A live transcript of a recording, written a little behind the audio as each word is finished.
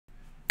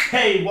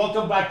Hey,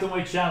 welcome back to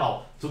my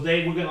channel.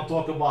 Today we're gonna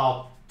talk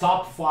about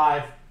top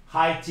 5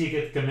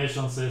 high-ticket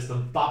commission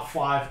system, top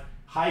 5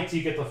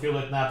 high-ticket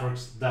affiliate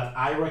networks that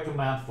I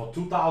recommend for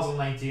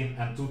 2019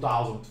 and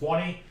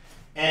 2020.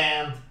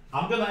 And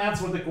I'm gonna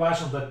answer the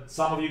question that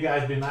some of you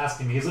guys been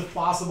asking me. Is it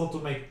possible to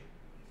make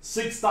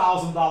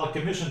 $6,000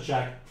 commission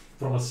check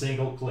from a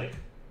single click?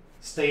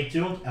 Stay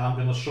tuned and I'm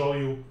gonna show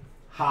you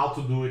how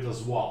to do it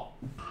as well.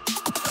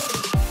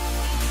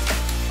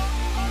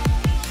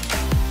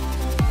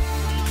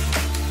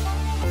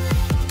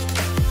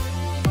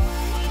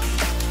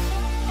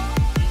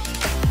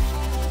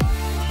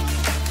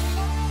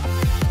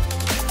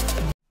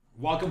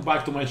 Welcome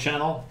back to my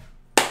channel.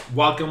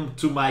 Welcome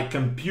to my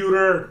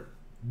computer.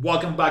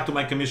 Welcome back to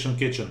my commission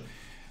kitchen.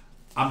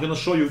 I'm gonna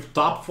show you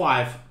top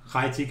 5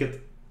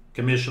 high-ticket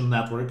commission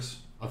networks,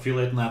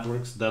 affiliate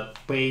networks that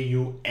pay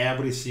you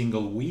every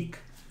single week,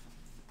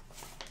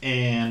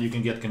 and you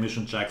can get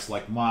commission checks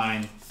like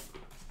mine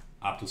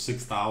up to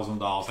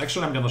 $6,000.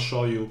 Actually, I'm gonna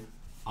show you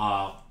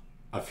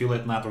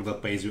affiliate network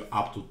that pays you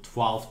up to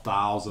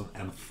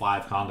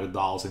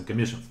 $12,500 in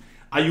commissions.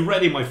 Are you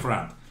ready, my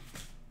friend?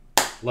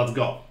 Let's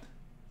go.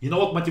 You know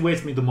what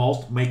motivates me the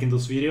most making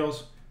these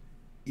videos?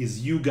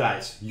 Is you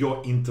guys,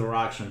 your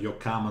interaction, your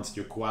comments,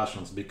 your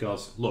questions.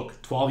 Because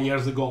look, 12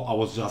 years ago, I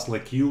was just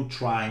like you,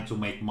 trying to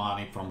make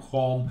money from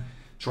home,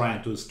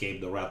 trying to escape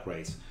the rat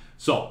race.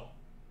 So,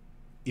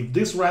 if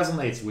this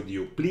resonates with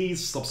you,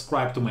 please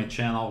subscribe to my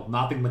channel.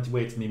 Nothing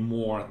motivates me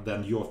more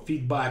than your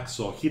feedback.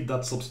 So hit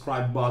that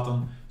subscribe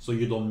button so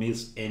you don't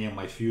miss any of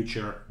my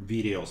future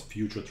videos,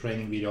 future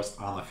training videos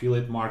on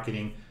affiliate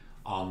marketing,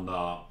 on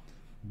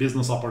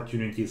business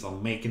opportunities,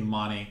 on making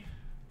money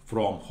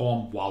from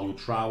home while you're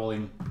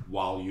traveling,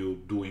 while you're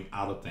doing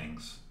other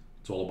things.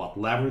 It's all about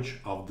leverage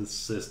of the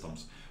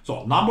systems.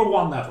 So number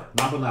one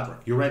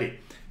network, you ready?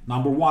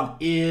 Number one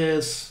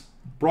is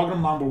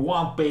program number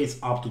one, pays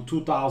up to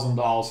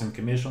 $2,000 in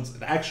commissions.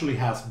 It actually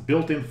has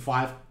built-in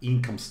 5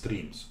 income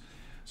streams.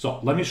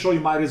 So let me show you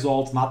my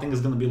results. Nothing is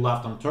going to be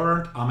left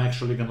unturned. I'm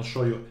actually going to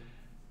show you,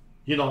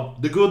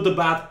 the good, the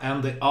bad,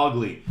 and the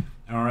ugly.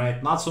 All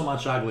right, not so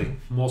much ugly,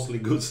 mostly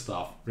good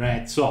stuff,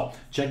 right? So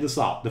check this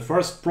out. The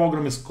first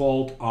program is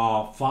called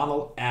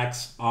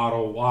FunnelX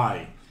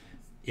ROI.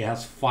 It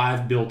has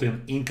 5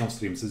 built-in income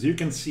streams. As you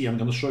can see, I'm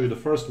going to show you the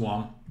first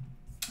one.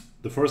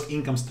 The first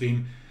income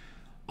stream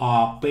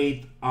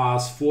paid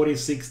us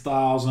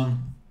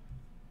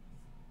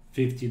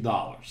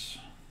 $46,050.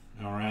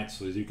 All right,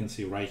 so as you can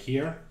see right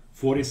here,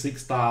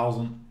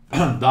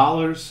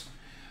 $46,000.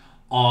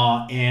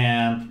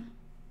 And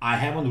I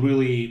haven't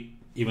really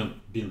even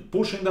been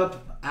pushing that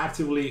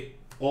actively.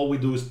 All we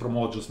do is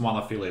promote just one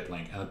affiliate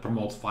link, and it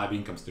promotes 5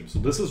 income streams. So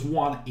this is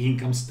one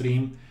income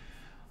stream.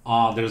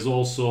 There's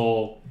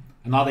also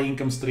another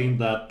income stream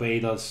that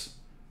paid us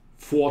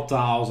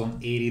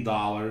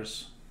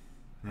 $4,080,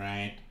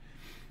 right?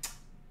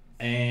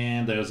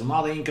 And there's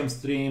another income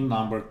stream,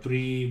 number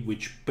 3,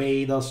 which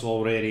paid us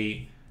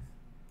already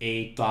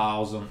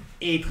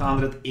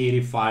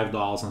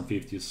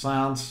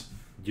 $8,885.50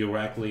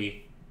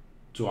 directly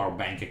to our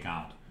bank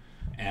account.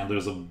 And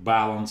there's a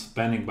balance,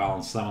 pending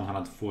balance,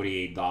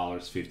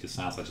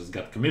 $748.50. I just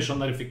got commission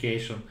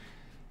notification,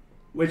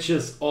 which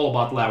is all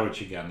about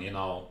leverage again,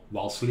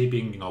 while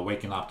sleeping,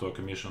 waking up to a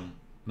commission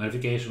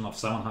notification of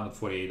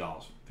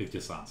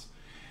 $748.50.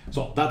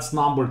 So that's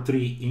number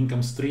 3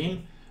 income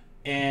stream.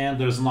 And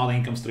there's another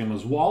income stream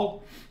as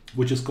well,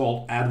 which is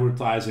called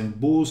Advertising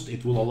Boost.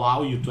 It will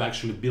allow you to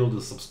actually build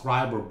a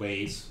subscriber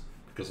base,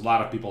 because a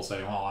lot of people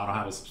say, well, I don't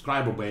have a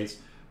subscriber base.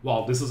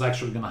 Well, this is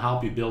actually going to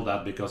help you build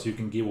that, because you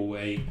can give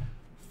away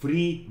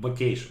free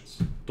vacations.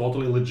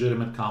 Totally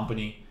legitimate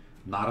company,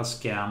 not a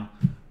scam.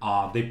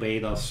 They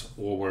paid us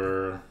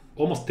over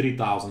almost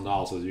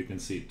 $3,000, as you can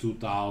see,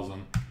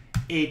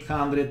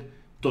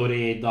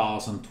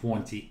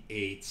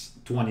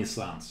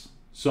 $2,838.20.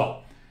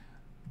 So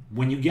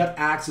when you get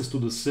access to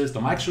the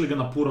system, I'm actually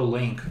going to put a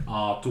link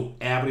to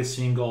every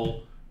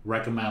single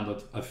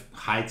recommended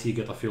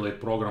high-ticket affiliate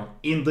program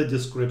in the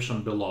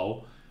description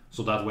below.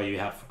 So that way you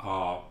have,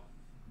 a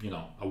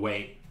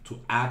way to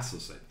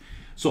access it.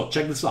 So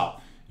check this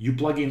out. You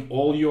plug in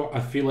all your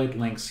affiliate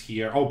links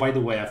here. Oh, by the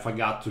way, I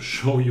forgot to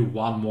show you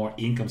one more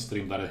income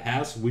stream that it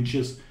has, which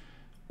is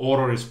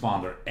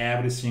autoresponder.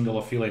 Every single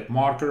affiliate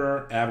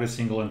marketer, every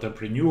single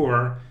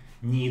entrepreneur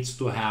needs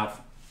to have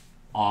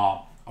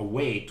a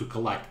way to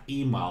collect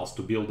emails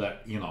to build a,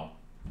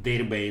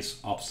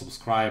 database of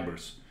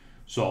subscribers.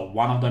 So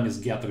one of them is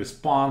Get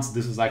Response.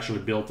 This is actually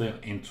built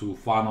into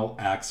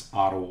FunnelX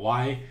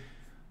ROI.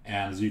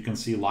 And as you can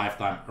see,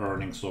 lifetime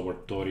earnings over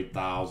 $30,000,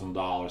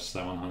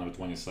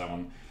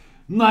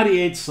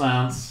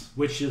 $727.98,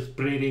 which is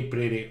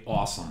pretty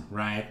awesome,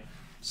 right?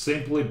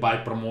 Simply by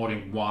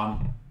promoting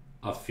one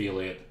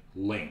affiliate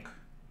link.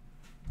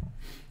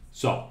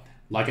 So,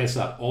 like I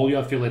said, all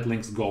your affiliate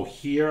links go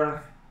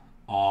here.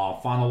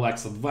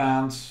 FunnelX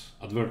Advanced,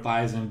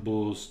 Advertising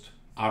Boost,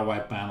 ROI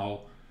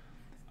Panel.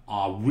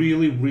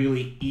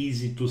 Really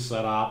easy to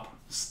set up,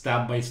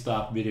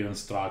 step-by-step video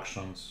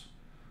instructions.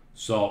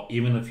 So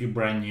even if you're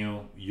brand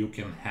new, you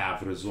can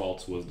have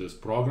results with this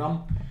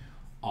program.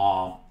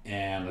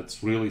 And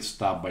it's really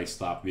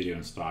step-by-step video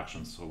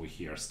instructions over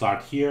here.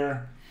 Start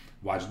here,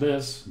 watch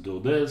this, do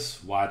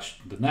this, watch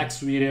the next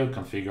video,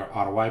 configure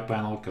ROI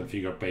panel,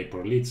 configure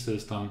pay-per-lead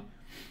system,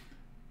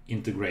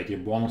 integrate your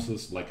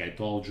bonuses, like I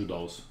told you,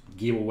 those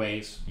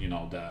giveaways, you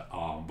know, the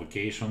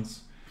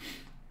vacations.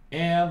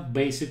 And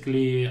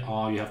basically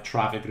you have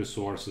traffic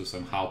resources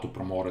and how to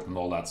promote it and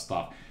all that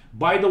stuff.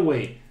 By the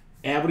way,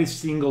 every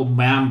single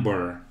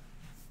member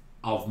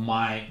of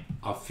my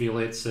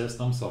affiliate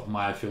systems, of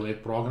my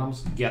affiliate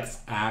programs, gets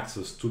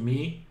access to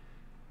me.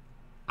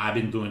 I've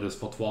been doing this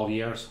for 12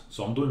 years.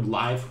 So I'm doing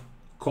live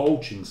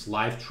coachings,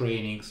 live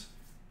trainings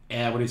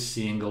every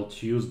single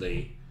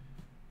Tuesday,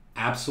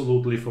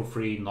 absolutely for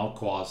free, no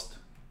cost,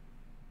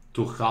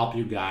 to help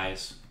you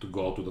guys to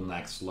go to the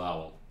next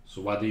level.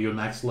 So whether your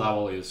next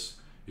level is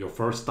your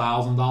first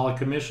 $1,000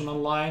 commission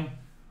online,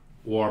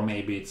 or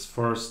maybe it's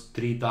first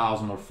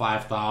 $3,000 or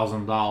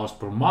 $5,000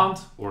 per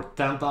month, or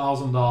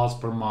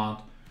 $10,000 per month,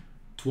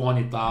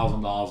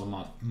 $20,000 a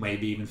month,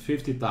 maybe even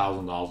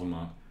 $50,000 a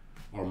month,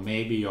 or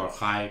maybe you're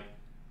high,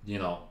 you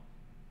know,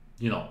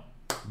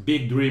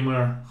 big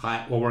dreamer,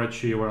 high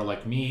overachiever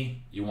like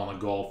me, you want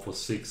to go for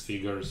 6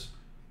 figures,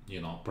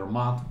 you know, per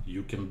month,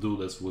 you can do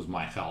this with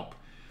my help.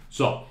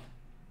 So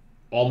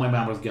all my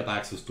members get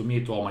access to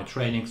me, to all my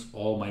trainings,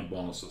 all my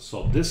bonuses.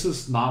 So this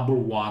is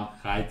 #1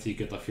 high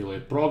ticket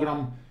affiliate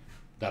program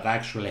that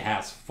actually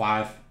has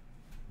 5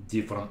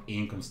 different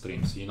income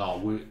streams. You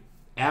know,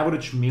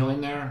 average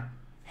millionaire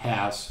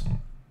has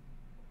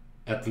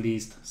at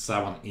least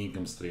 7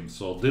 income streams.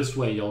 So this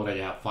way you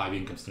already have 5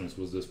 income streams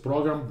with this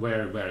program.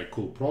 Very, very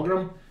cool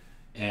program,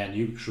 and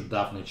you should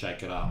definitely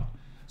check it out.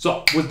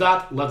 So with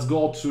that, let's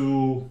go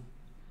to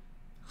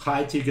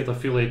high ticket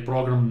affiliate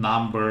program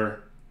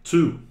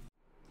 #2.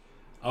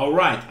 All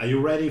right, are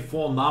you ready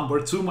for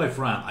 #2, my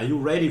friend? Are you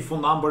ready for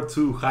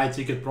 #2 high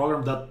ticket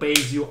program that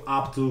pays you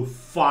up to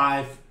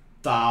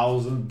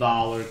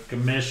 $5,000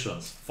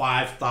 commissions?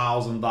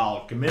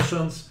 $5,000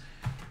 commissions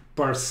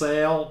per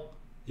sale.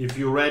 If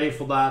you're ready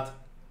for that,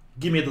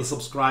 give me the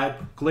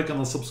subscribe, click on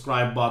the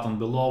subscribe button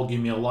below,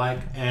 give me a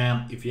like,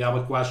 and if you have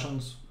a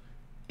questions,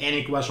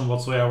 any question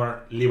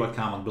whatsoever, leave a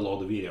comment below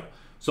the video.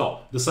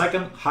 So the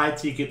second high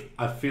ticket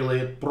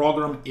affiliate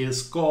program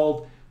is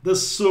called the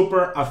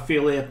Super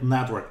Affiliate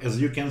Network. As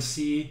you can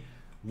see,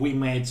 we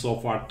made so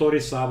far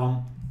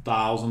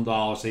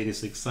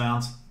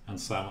 $37,086 and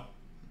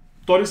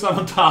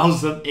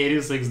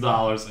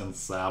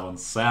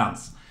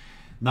 $37,086.07.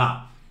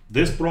 Now,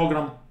 this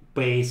program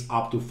pays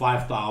up to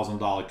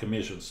 $5,000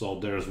 commissions. So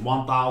there's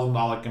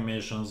 $1,000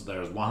 commissions,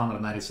 there's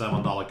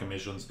 $197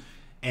 commissions,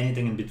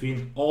 anything in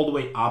between, all the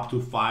way up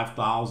to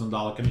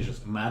 $5,000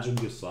 commissions. Imagine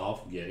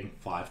yourself getting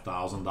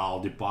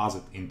 $5,000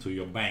 deposit into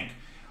your bank.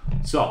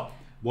 So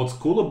what's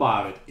cool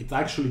about it, it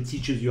actually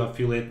teaches you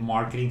affiliate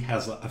marketing,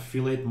 has an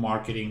affiliate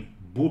marketing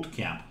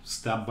bootcamp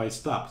step by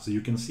step. So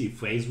you can see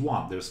phase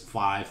 1, there's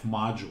 5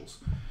 modules.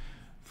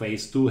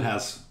 Phase 2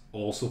 has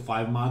also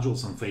 5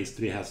 modules, and phase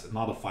 3 has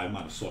another 5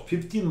 modules. So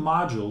 15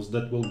 modules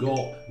that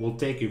will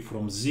take you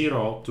from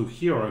 0 to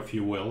hero, if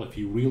you will, if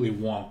you really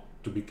want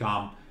to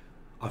become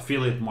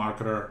affiliate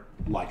marketer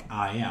like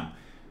I am.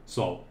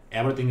 So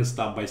everything is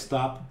step by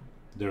step.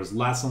 There's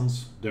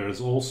lessons. There's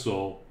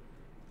also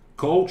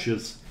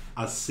coaches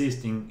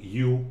assisting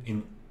you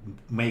in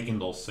making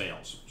those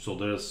sales. So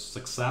there's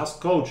success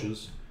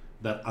coaches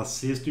that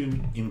assist you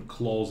in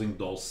closing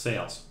those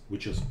sales,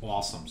 which is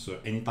awesome. So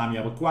anytime you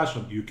have a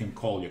question, you can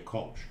call your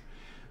coach,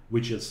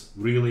 which is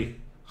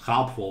really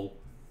helpful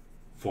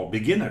for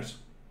beginners,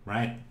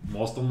 right?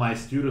 Most of my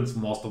students,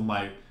 most of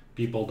my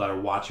people that are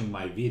watching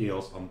my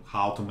videos on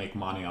how to make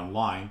money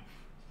online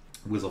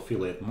with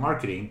affiliate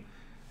marketing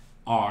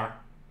are,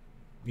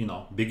 you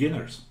know,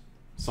 beginners.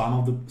 Some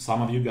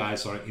of you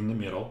guys are in the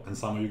middle, and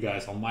some of you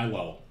guys on my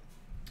level.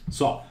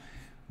 So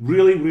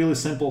really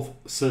simple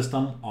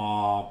system.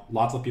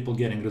 Lots of people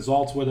getting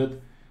results with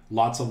it.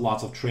 Lots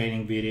of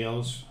training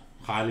videos.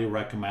 Highly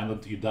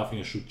recommended. You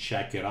definitely should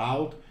check it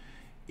out.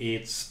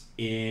 It's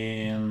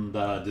in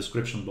the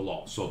description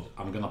below. So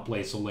I'm gonna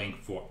place a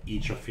link for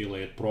each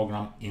affiliate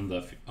program in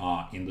the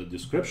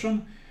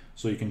description,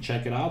 so you can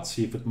check it out,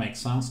 see if it makes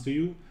sense to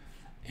you.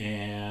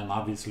 And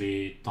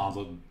obviously tons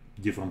of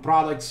different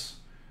products,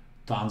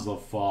 tons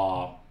of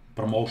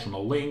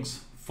promotional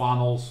links,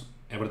 funnels,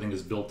 everything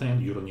is built in.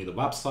 You don't need a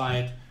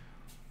website.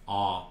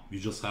 You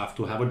just have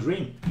to have a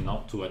dream, you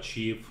know, to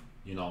achieve,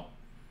 you know,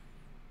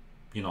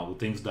 the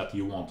things that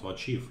you want to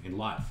achieve in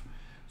life.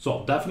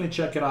 So definitely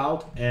check it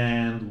out,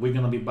 and we're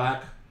gonna be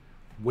back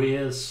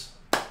with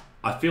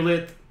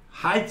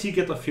high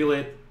ticket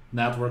affiliate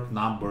network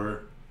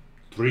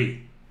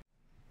 #3.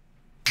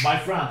 My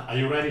friend, are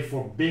you ready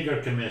for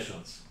bigger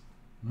commissions?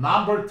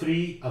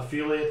 #3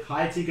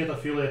 high ticket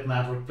affiliate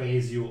network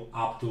pays you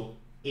up to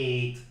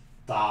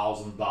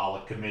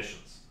 $8,000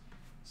 commissions.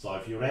 So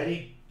if you're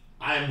ready,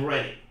 I am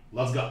ready.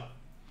 Let's go.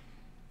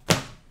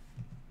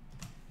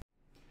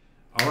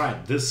 All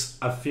right, this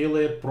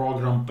affiliate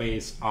program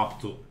pays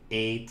up to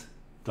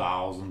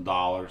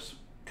 $8,000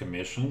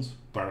 commissions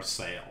per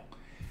sale.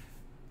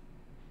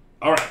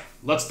 All right,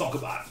 let's talk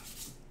about it.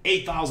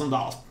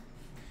 $8,000.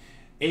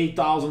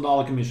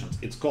 $8,000 commissions.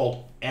 It's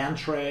called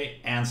ENTRE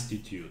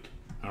Institute.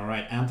 All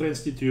right, ENTRE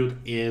Institute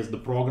is the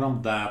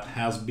program that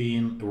has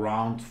been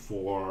around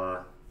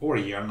for over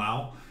a year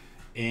now,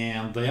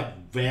 and they have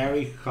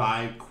very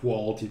high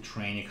quality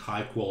training,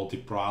 high quality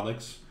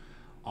products.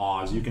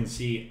 As you can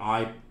see,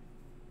 I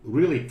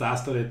really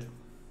tested it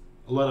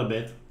a little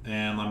bit,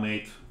 and I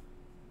made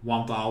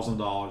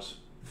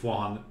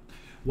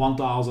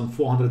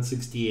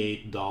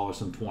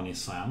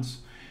 $1,468.20.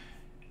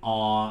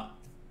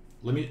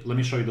 Let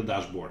me show you the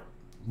dashboard.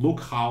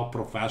 Look how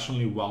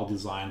professionally well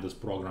designed this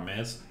program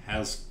is.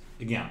 Has,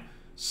 again,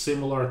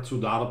 similar to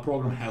the other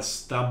program, has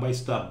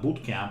step-by-step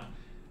bootcamp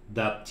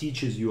that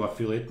teaches you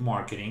affiliate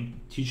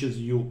marketing, teaches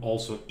you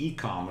also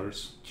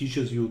e-commerce,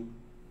 teaches you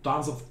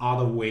tons of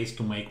other ways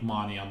to make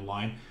money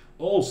online.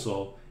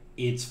 Also,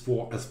 it's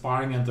for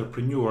aspiring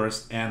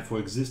entrepreneurs and for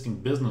existing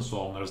business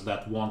owners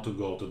that want to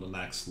go to the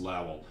next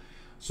level.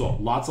 So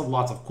lots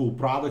of cool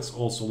products,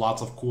 also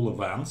lots of cool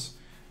events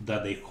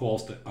that they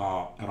host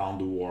around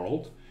the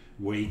world,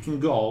 where you can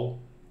go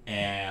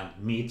and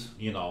meet,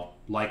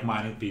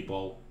 like-minded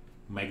people,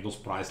 make those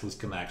priceless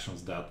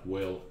connections that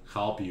will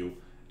help you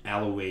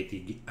elevate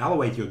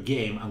your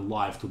game and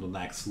life to the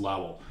next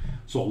level.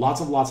 So lots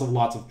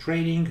of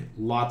training,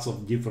 lots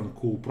of different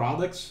cool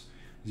products.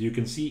 As you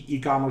can see,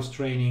 e-commerce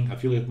training,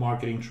 affiliate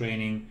marketing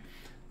training,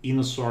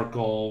 inner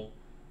circle.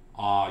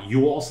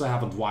 You also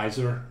have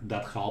advisor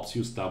that helps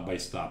you step by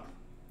step.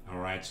 All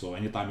right, so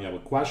anytime you have a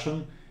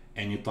question,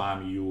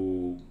 anytime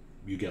you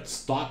get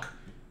stuck,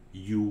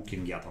 you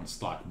can get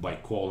unstuck by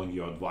calling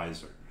your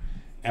advisor.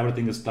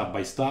 Everything is step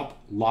by step,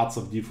 lots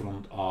of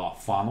different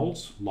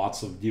funnels,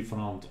 lots of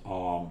different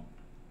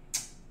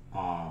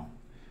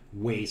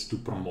ways to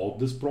promote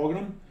this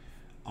program.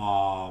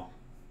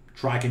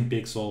 Tracking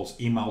pixels,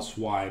 email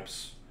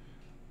swipes,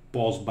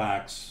 post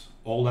backs,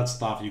 all that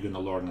stuff you're gonna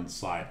learn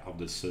inside of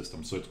this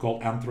system. So it's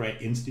called ENTRE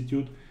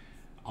Institute.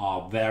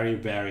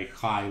 Very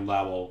high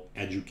level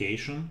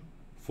education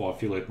for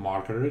affiliate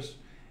marketers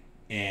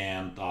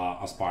and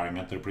aspiring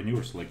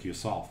entrepreneurs like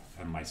yourself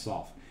and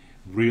myself.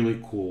 Really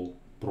cool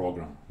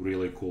program,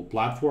 really cool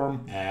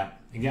platform, and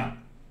again,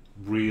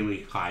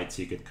 really high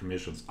ticket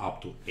commissions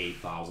up to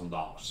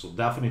 $8,000. So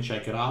definitely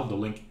check it out. The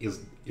link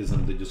is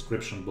in the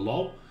description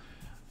below.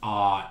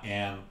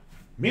 And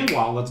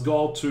meanwhile, let's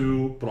go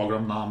to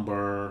program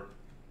number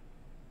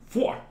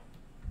 4.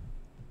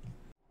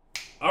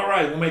 All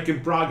right, we're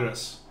making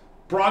progress.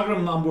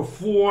 Program number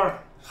 4,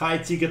 high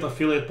ticket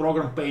affiliate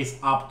program, pays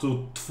up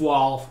to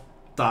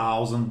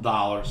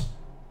 $12,000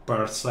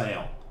 per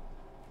sale.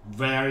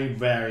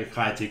 Very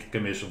high ticket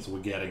commissions we're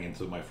getting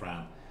into, my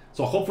friend.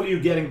 So hopefully you're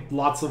getting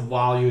lots of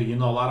value. A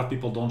lot of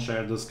people don't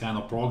share this kind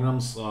of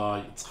programs.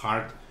 It's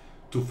hard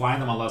to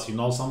find them unless you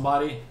know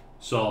somebody.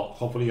 So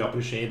hopefully you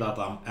appreciate that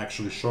I'm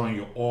actually showing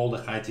you all the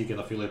high ticket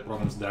affiliate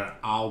programs that are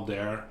out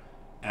there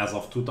as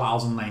of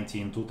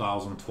 2019,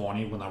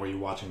 2020, whenever you're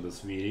watching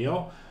this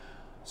video.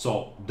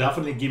 So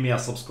definitely give me a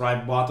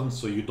subscribe button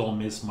so you don't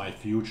miss my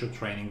future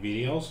training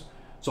videos.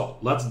 So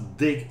let's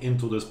dig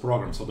into this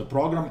program. So the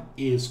program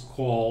is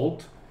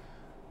called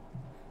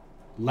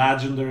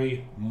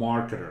Legendary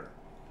Marketer.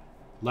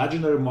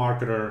 Legendary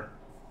Marketer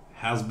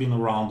has been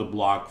around the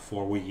block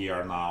for a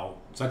year now.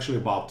 It's actually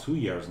about 2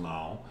 years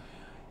now.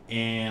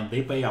 And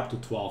they pay up to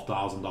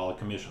 $12,000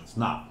 commissions.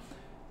 Now,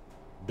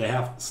 they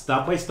have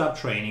step-by-step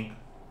training.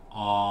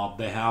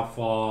 They have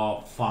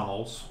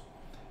funnels.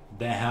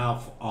 They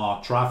have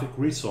traffic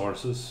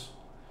resources.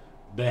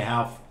 They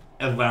have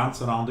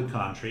events around the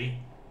country.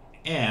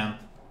 And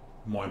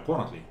more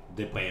importantly,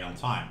 they pay on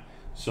time.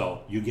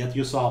 So you get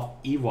yourself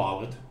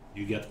e-wallet.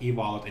 You get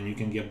e-wallet, and you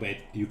can get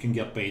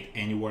paid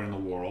anywhere in the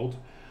world,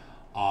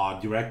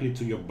 directly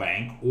to your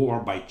bank or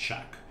by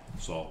check.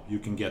 So you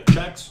can get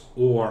checks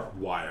or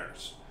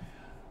wires.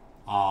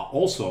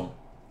 Also,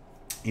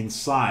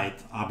 inside,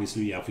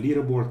 obviously, you have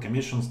leaderboard,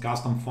 commissions,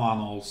 custom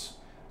funnels,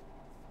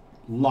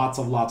 lots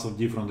of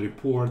different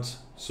reports,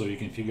 so you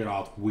can figure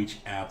out which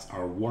ads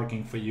are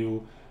working for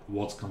you,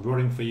 what's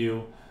converting for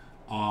you.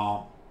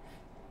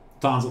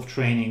 Tons of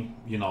training,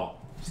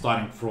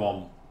 starting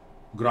from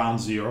ground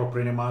zero,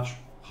 pretty much,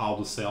 how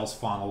the sales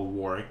funnel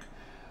work,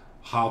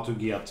 how to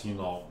get,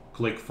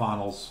 click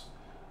funnels.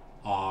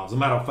 As a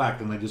matter of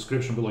fact, in the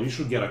description below, you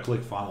should get a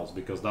click funnels,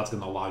 because that's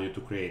going to allow you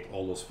to create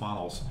all those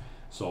funnels.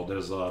 So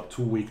there's a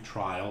 2-week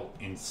trial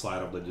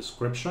inside of the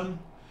description.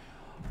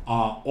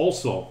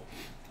 Also,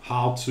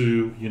 how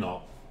to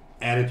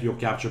edit your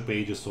capture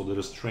pages. So there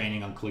is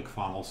training on click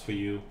funnels for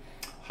you,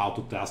 how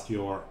to test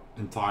your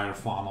entire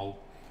funnel,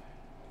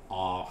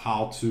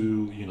 how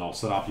to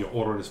set up your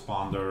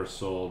autoresponder,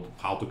 so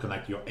how to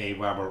connect your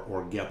Aweber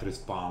or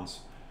GetResponse,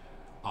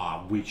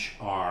 which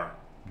are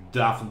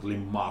definitely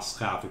must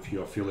have if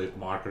you're affiliate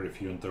marketer,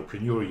 if you're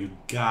entrepreneur. You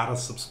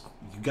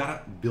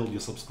gotta build your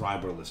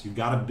subscriber list, you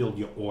gotta build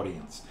your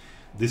audience.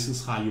 This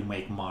is how you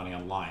make money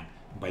online,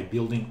 by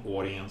building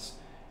audience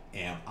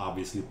and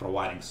obviously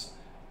providing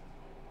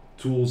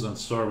tools and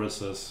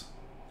services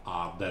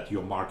that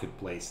your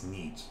marketplace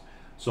needs.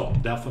 So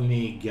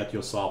definitely get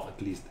yourself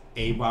at least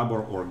a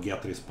Weber or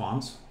get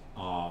response.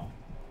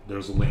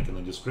 There's a link in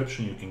the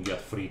description. You can get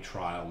free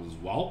trial as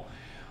well.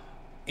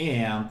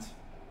 And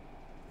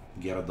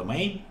get a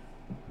domain,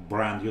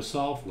 brand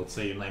yourself. Let's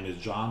say your name is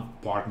John,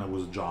 partner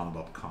with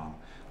john.com.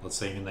 Let's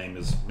say your name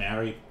is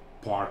Mary,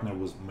 partner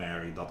with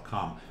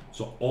mary.com.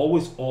 So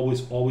always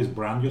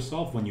brand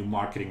yourself when you're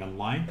marketing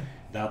online.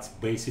 That's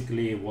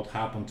basically what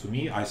happened to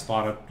me. I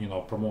started,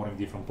 promoting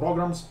different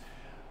programs,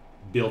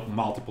 built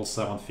multiple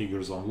 7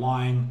 figures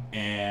online,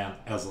 and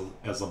as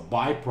a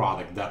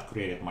byproduct, that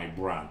created my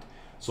brand.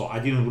 So I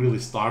didn't really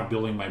start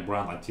building my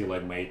brand until I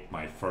made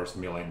my first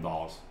 $1 million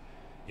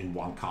in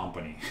one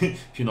company,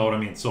 if you know what I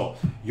mean. So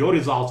your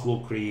results will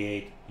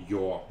create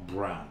your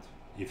brand,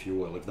 if you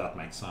will, if that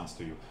makes sense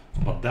to you.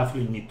 But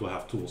definitely need to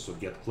have tools. So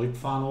get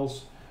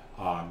ClickFunnels,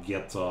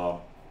 get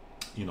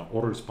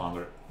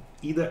autoresponder,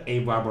 either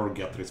Aweber or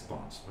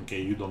GetResponse.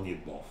 Okay, you don't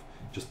need both.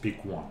 Just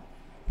pick one.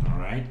 All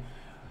right.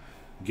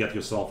 Get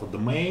yourself a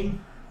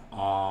domain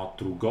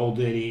through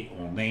GoDaddy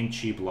or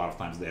Namecheap. A lot of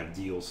times they have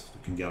deals.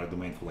 You can get a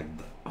domain for like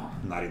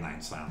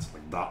 99 cents,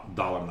 like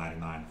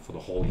 $1.99 for the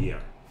whole year,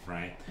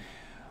 right?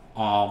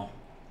 How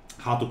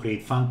to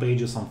create fan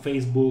pages on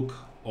Facebook,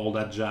 all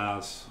that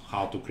jazz.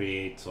 How to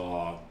create,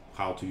 how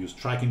to use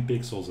tracking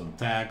pixels and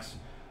tags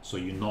so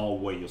you know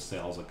where your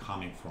sales are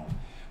coming from.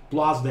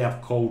 Plus they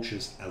have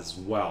coaches as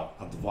well,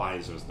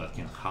 advisors that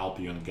can help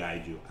you and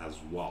guide you as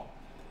well.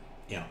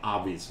 And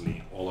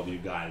obviously all of you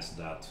guys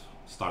that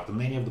start in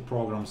any of the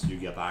programs, you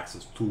get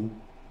access to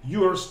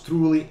yours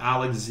truly,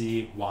 Alex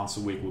Z. Once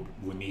a week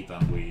we meet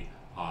and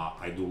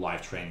I do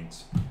live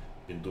trainings.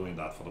 Been doing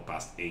that for the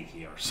past 8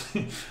 years.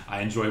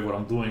 I enjoy what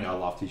I'm doing. I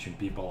love teaching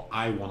people.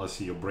 I want to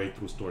see your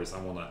breakthrough stories.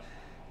 I want to,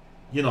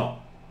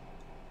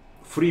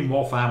 free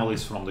more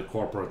families from the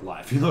corporate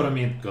life. You know what I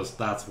mean? Because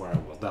that's where I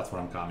was. That's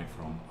where I'm coming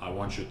from. I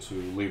want you to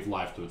live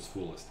life to its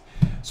fullest.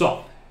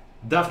 So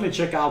definitely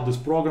check out this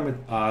program.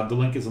 The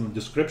link is in the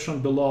description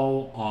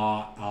below.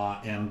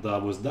 And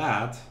with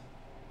that,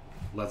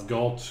 let's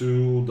go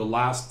to the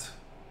last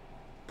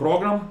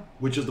program,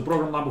 which is the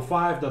program number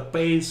 5 that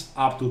pays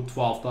up to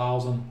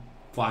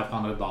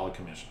 $12,500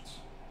 commissions.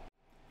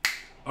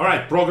 All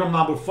right, program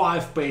number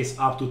 5 pays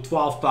up to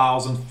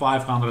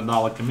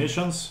 $12,500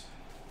 commissions.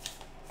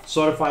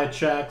 Certified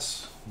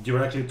checks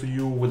directly to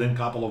you within a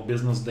couple of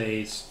business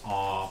days.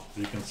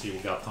 You can see we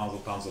got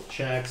tons of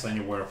checks,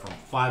 anywhere from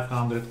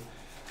 $500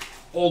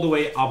 all the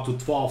way up to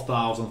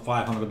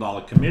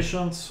 $12,500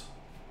 commissions.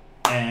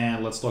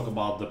 And let's talk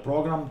about the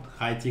program,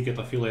 high ticket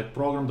affiliate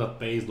program that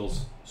pays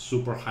those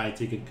super high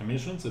ticket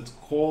commissions. It's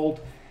called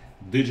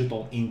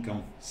Digital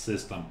Income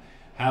System.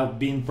 Have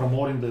been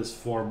promoting this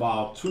for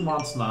about 2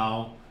 months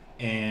now,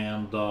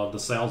 and the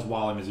sales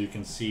volume, as you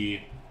can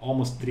see,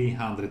 almost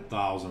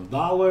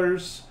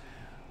 $300,000.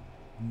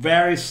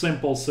 Very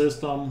simple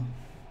system,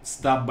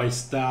 step by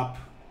step.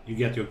 You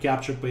get your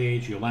capture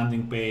page, your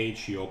landing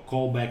page, your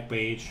callback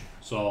page.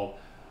 So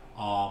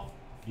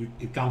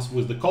it comes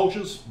with the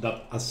coaches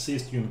that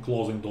assist you in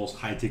closing those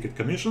high ticket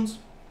commissions.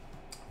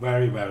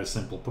 Very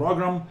simple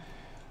program.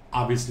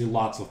 Obviously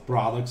lots of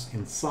products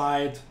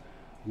inside,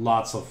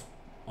 lots of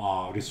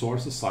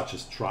resources such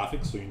as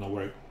traffic, so you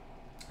know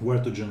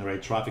where to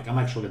generate traffic. I'm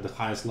actually at the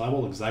highest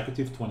level,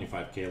 executive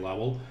 25K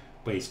level,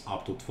 pays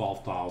up to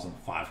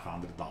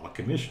 $12,500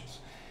 commissions,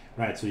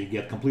 right? So you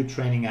get complete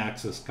training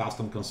access,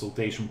 custom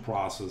consultation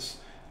process,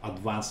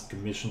 advanced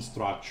commission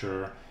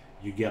structure.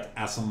 You get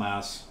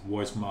SMS,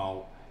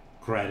 voicemail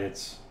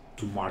credits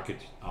to market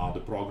the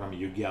program.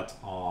 You get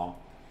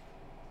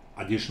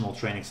additional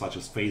training such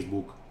as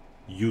Facebook,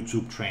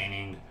 YouTube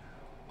training,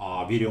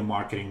 video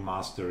marketing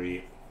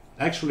mastery.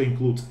 Actually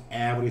includes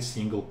every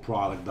single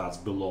product that's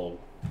below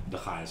the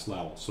highest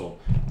level. So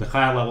the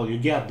higher level you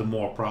get, the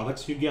more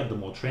products you get, the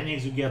more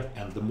trainings you get,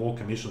 and the more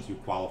commissions you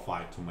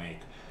qualify to make.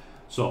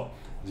 So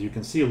as you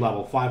can see,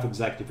 level 5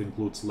 executive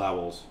includes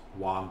levels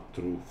 1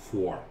 through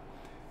 4.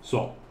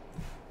 So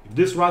if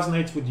this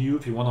resonates with you,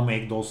 if you want to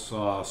make those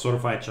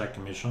certified check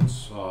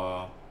commissions,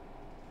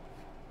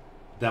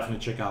 definitely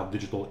check out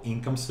Digital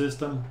Income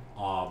System.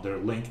 Their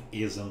link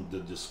is in the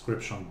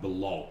description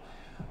below.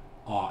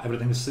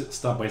 Everything is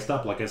step by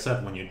step. Like I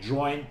said, when you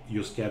join,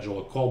 you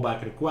schedule a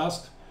callback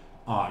request,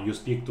 you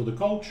speak to the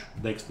coach,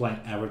 they explain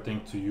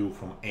everything to you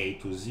from A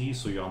to Z,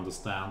 so you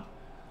understand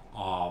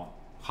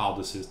how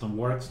the system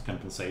works,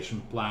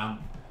 compensation plan,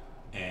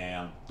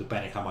 and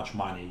depending how much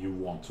money you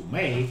want to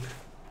make,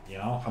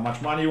 how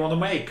much money you want to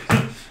make,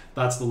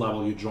 that's the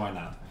level you join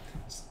at.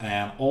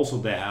 And also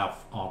they have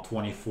a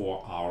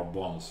 24-hour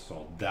bonus,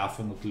 so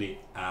definitely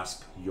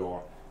ask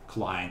your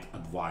client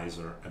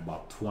advisor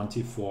about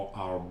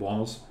 24-hour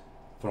bonus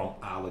from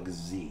Alex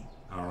Z.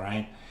 All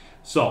right,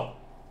 so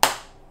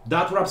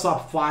that wraps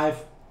up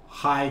 5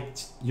 high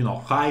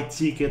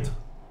ticket,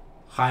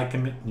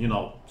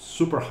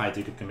 super high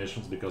ticket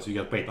commissions, because you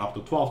get paid up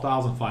to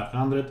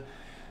 $12,500.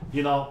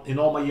 you know, in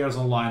all my years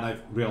online,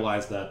 I've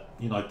realized that,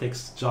 you know, it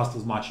takes just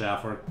as much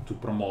effort to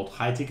promote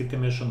high ticket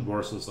commission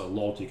versus a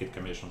low ticket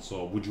commission.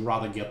 So would you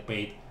rather get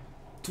paid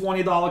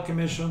 $20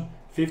 commission,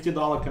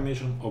 $50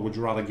 commission, or would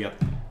you rather get,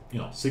 you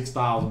know,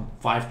 $6,000,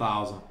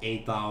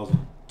 $5,000, $8,000,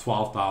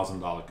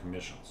 $12,000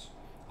 commissions?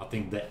 I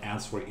think the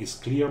answer is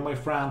clear, my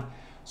friend.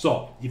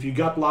 So if you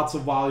got lots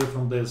of value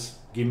from this,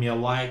 give me a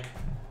like,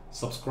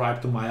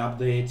 subscribe to my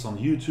updates on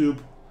YouTube,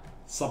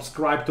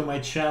 subscribe to my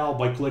channel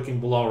by clicking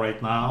below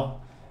right now.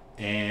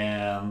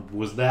 And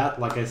with that,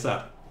 like I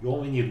said, you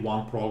only need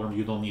one program.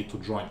 You don't need to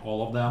join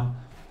all of them.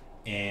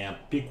 And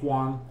pick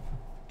one,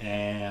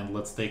 and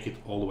let's take it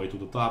all the way to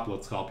the top.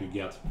 Let's help you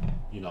get,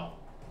 you know,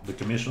 the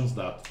commissions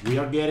that we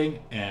are getting.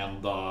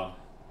 And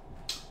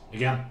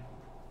again,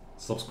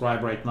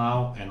 subscribe right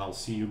now, and I'll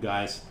see you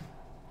guys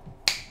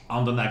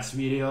on the next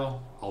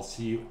video. I'll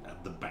see you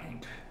at the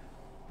bank.